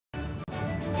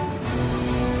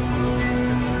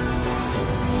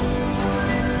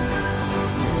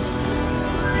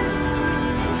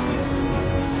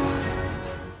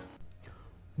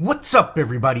What's up,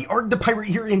 everybody? Arrg the Pirate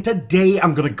here, and today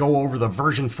I'm going to go over the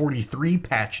version 43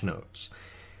 patch notes.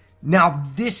 Now,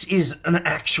 this is an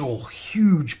actual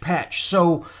huge patch,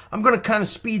 so I'm going to kind of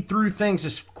speed through things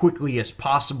as quickly as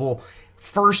possible.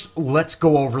 First, let's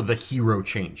go over the hero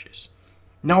changes.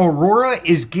 Now, Aurora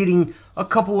is getting a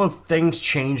couple of things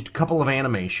changed, a couple of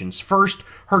animations. First,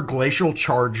 her Glacial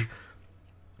Charge.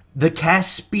 The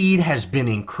cast speed has been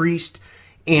increased,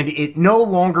 and it no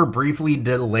longer briefly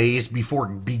delays before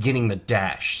beginning the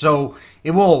dash, so it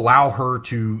will allow her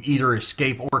to either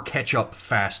escape or catch up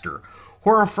faster.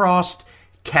 Hoarfrost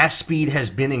cast speed has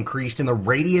been increased, and the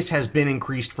radius has been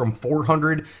increased from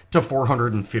 400 to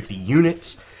 450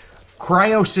 units.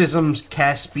 Cryosism's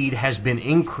cast speed has been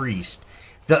increased.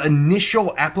 The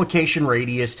initial application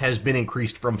radius has been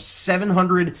increased from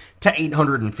 700 to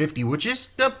 850, which is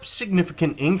a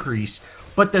significant increase,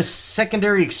 but the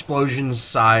secondary explosion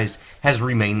size has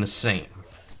remained the same.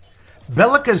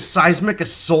 Bellica's Seismic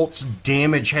Assault's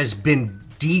damage has been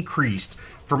decreased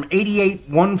from 88,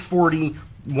 140,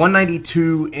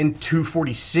 192, and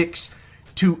 246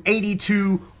 to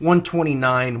 82,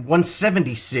 129,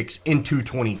 176, and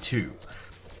 222.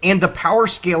 And the power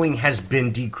scaling has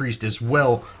been decreased as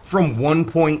well from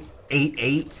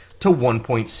 1.88 to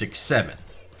 1.67.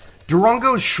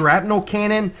 Durango's Shrapnel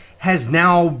Cannon has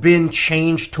now been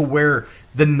changed to where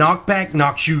the knockback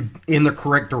knocks you in the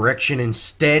correct direction.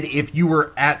 Instead, if you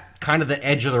were at kind of the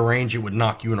edge of the range, it would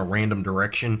knock you in a random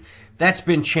direction. That's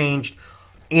been changed.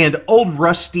 And Old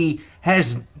Rusty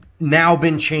has now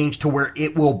been changed to where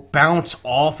it will bounce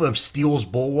off of Steel's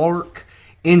Bulwark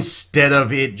instead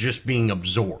of it just being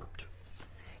absorbed.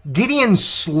 Gideon's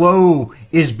Slow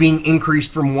is being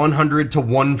increased from 100 to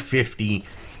 150.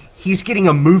 He's getting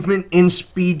a movement in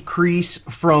speed increase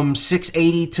from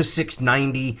 680 to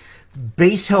 690.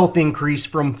 Base health increase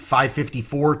from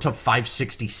 554 to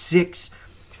 566.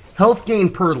 Health gain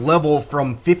per level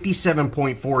from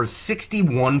 57.4 to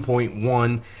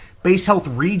 61.1. Base health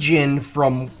regen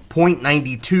from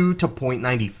 0.92 to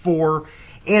 0.94.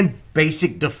 And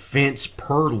basic defense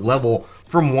per level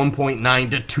from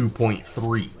 1.9 to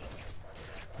 2.3.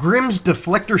 Grimm's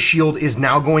Deflector Shield is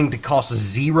now going to cost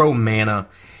 0 mana,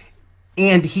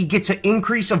 and he gets an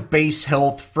increase of base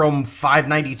health from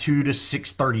 592 to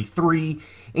 633,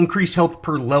 increased health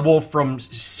per level from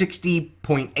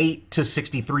 60.8 to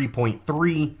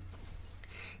 63.3,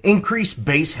 increased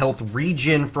base health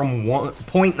regen from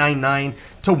 0.99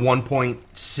 to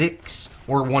 1.6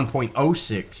 or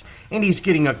 1.06, and he's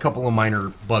getting a couple of minor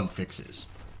bug fixes.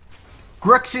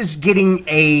 Grux is getting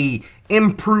a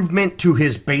improvement to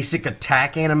his basic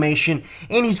attack animation,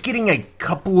 and he's getting a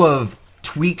couple of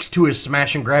tweaks to his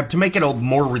smash and grab to make it a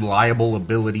more reliable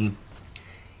ability.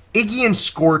 Iggy and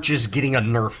Scorch is getting a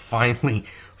nerf finally.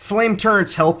 Flame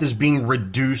Turret's health is being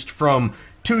reduced from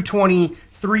 220,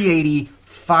 380,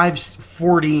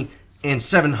 540, and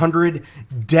 700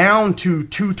 down to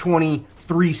 220,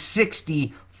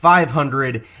 360,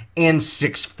 500, and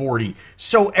 640.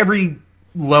 So every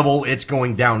level it's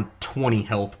going down 20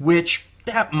 health, which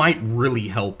that might really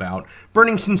help out.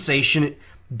 Burning Sensation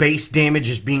base damage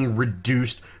is being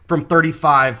reduced from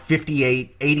 35,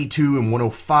 58, 82, and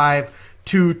 105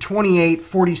 to 28,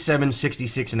 47,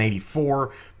 66, and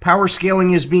 84. Power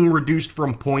scaling is being reduced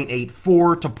from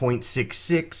 0.84 to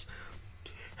 0.66.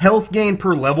 Health gain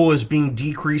per level is being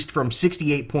decreased from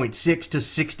 68.6 to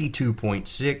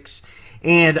 62.6.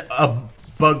 And a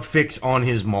bug fix on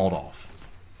his Moldoff.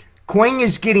 Quang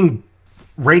is getting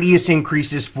radius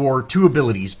increases for 2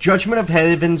 abilities. Judgment of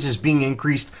Heavens is being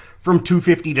increased from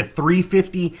 250 to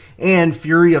 350, and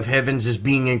Fury of Heavens is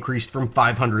being increased from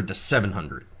 500 to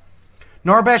 700.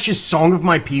 Narbash's Song of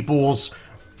My People's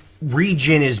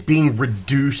regen is being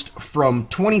reduced from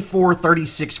 24,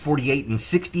 36, 48, and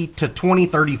 60 to 20,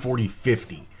 30, 40,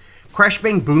 50. Crash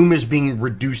Bang Boom is being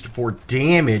reduced for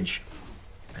damage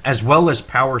as well as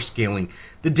power scaling.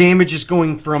 The damage is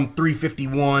going from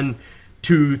 351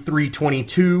 to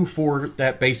 322 for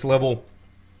that base level,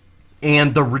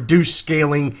 and the reduced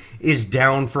scaling is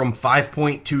down from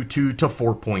 5.22 to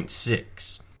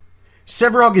 4.6.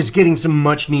 Sevarog is getting some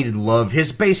much needed love.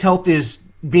 His base health is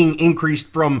being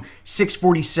increased from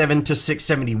 647 to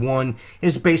 671.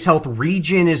 His base health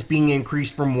regen is being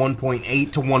increased from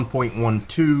 1.8 to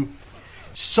 1.12.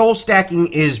 Soul stacking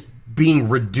is being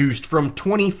reduced from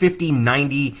 20, 50,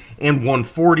 90, and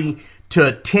 140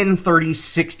 to 10, 30,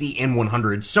 60, and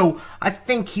 100. So I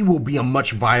think he will be a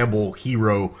much viable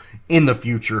hero in the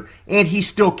future, and he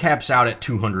still caps out at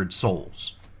 200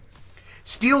 souls.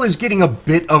 Steel is getting a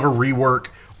bit of a rework.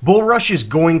 Bull Rush is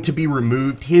going to be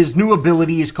removed. His new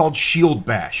ability is called Shield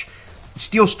Bash.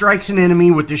 Steel strikes an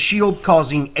enemy with the shield,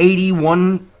 causing 80,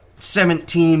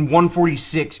 117,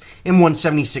 146, and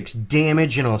 176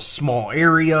 damage in a small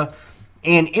area,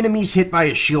 and enemies hit by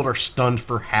a shield are stunned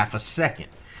for half a second.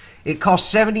 It costs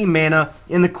 70 mana,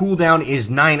 and the cooldown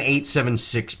is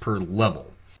 9876 per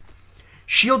level.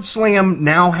 Shield Slam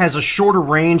now has a shorter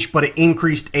range, but an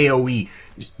increased AoE.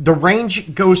 The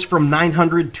range goes from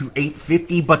 900 to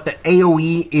 850, but the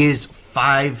AoE is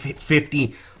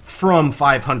 550 from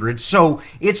 500, so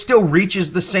it still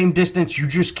reaches the same distance, you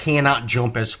just cannot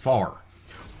jump as far.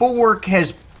 Bulwark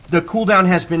the cooldown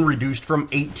has been reduced from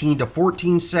 18 to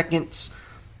 14 seconds,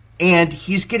 and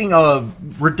he's getting a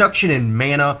reduction in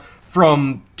mana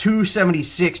from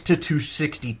 276 to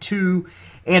 262,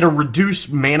 and a reduced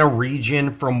mana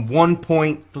regen from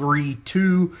 1.32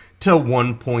 to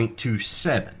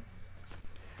 1.27.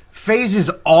 FaZe is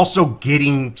also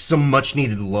getting some much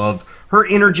needed love. Her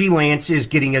Energy Lance is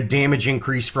getting a damage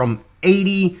increase from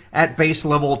 80 at base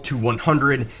level to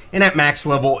 100, and at max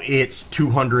level it's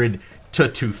 200 to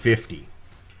 250.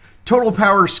 Total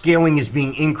power scaling is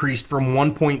being increased from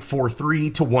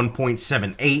 1.43 to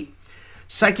 1.78.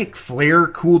 Psychic Flare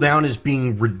cooldown is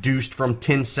being reduced from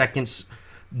 10 seconds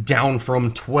down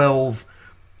from 12.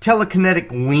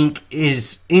 Telekinetic Link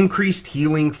is increased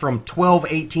healing from 12,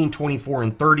 18, 24,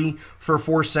 and 30 for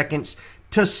 4 seconds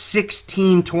to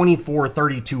 16, 24,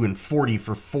 32, and 40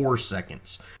 for 4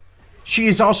 seconds. She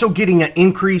is also getting an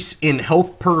increase in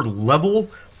health per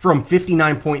level from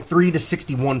 59.3 to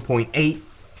 61.8.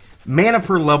 Mana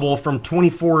per level from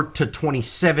 24 to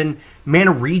 27.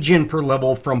 Mana regen per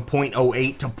level from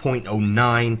 0.08 to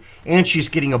 0.09. And she's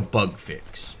getting a bug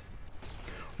fix.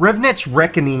 Revenant's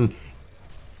Reckoning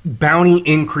bounty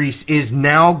increase is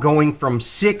now going from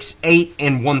 6, 8,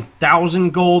 and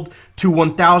 1,000 gold to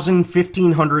 1,000,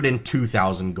 1,500, and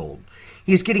 2,000 gold.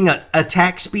 He's getting an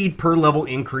attack speed per level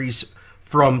increase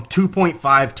from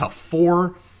 2.5 to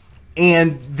 4,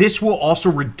 and this will also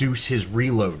reduce his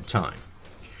reload time.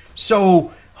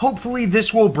 So hopefully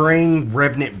this will bring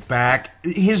Revenant back.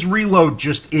 His reload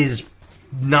just is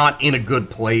not in a good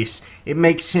place. It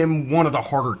makes him one of the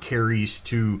harder carries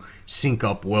to sync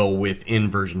up well with in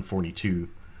version 42.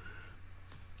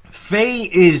 Faye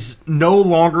is no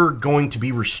longer going to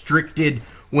be restricted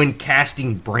when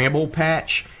casting Bramble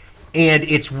Patch, and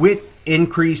its width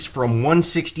increase from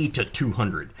 160 to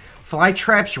 200.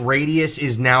 Flytrap's radius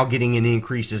is now getting an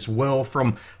increase as well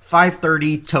from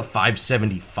 530 to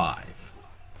 575.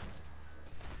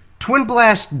 Twin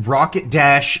Blast Rocket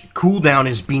Dash cooldown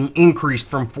is being increased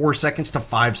from 4 seconds to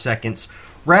 5 seconds.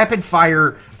 Rapid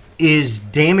Fire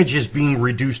damage is being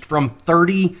reduced from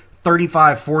 30,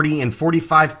 35, 40, and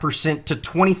 45% to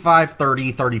 25,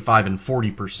 30, 35, and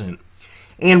 40%.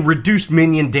 And reduced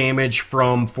minion damage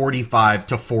from 45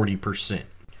 to 40%.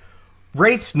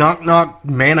 Wraith's Knock Knock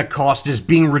mana cost is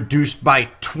being reduced by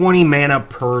 20 mana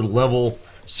per level,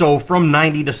 so from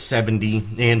 90 to 70,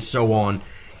 and so on.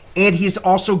 And he's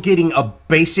also getting a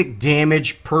basic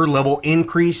damage per level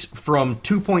increase from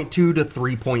 2.2 to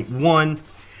 3.1.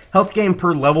 Health gain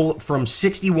per level from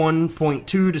 61.2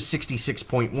 to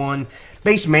 66.1.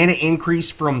 Base mana increase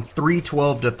from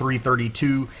 312 to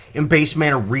 332. And base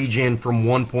mana regen from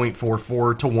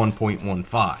 1.44 to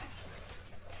 1.15.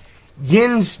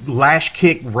 Yin's Lash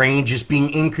Kick range is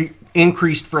being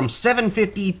increased from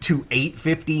 750 to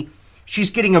 850. She's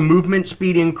getting a movement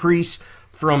speed increase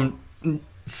from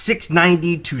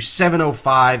 690 to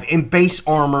 705, and base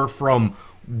armor from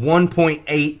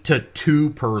 1.8 to 2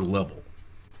 per level.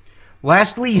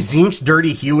 Lastly, Zink's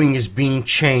Dirty Healing is being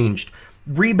changed.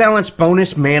 Rebalance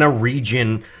bonus mana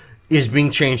regen is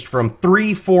being changed from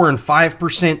 3, 4, and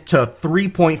 5% to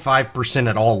 3.5%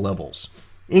 at all levels.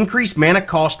 Increased mana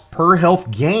cost per health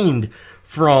gained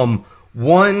from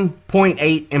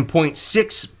 1.8 and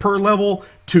 0.6 per level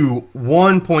to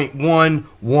 1.1,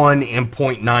 1, and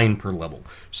 0.9 per level.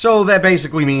 So that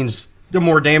basically means the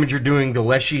more damage you're doing, the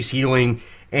less she's healing,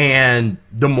 and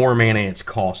the more mana it's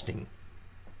costing.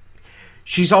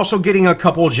 She's also getting a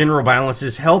couple of general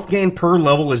balances. Health gain per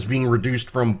level is being reduced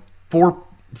from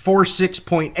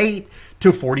 46.8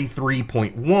 to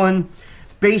 43.1.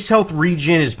 Base health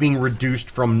regen is being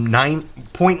reduced from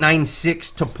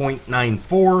 0.96 to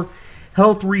 0.94.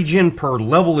 Health regen per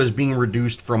level is being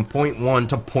reduced from 0.1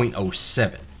 to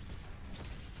 0.07.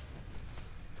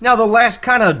 Now, the last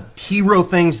kind of hero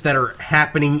things that are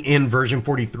happening in version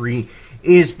 43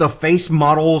 is the face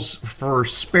models for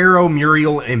Sparrow,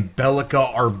 Muriel, and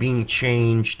Bellica are being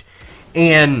changed.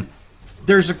 And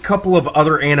there's a couple of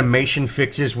other animation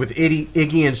fixes with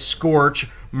Iggy and Scorch,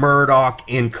 Murdoch,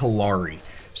 and Kalari.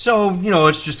 So,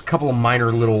 it's just a couple of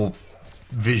minor little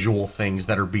visual things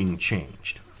that are being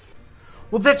changed.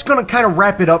 Well, that's going to kind of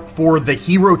wrap it up for the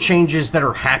hero changes that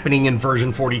are happening in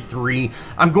version 43.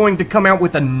 I'm going to come out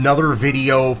with another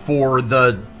video for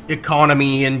the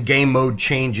economy and game mode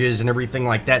changes and everything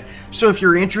like that. So if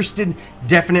you're interested,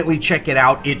 definitely check it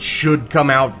out. It should come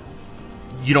out,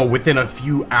 you know, within a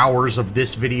few hours of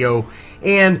this video.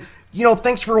 And, you know,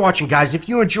 thanks for watching, guys. If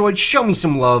you enjoyed, show me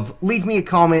some love. Leave me a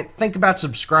comment. Think about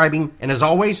subscribing. And as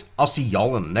always, I'll see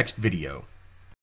y'all in the next video.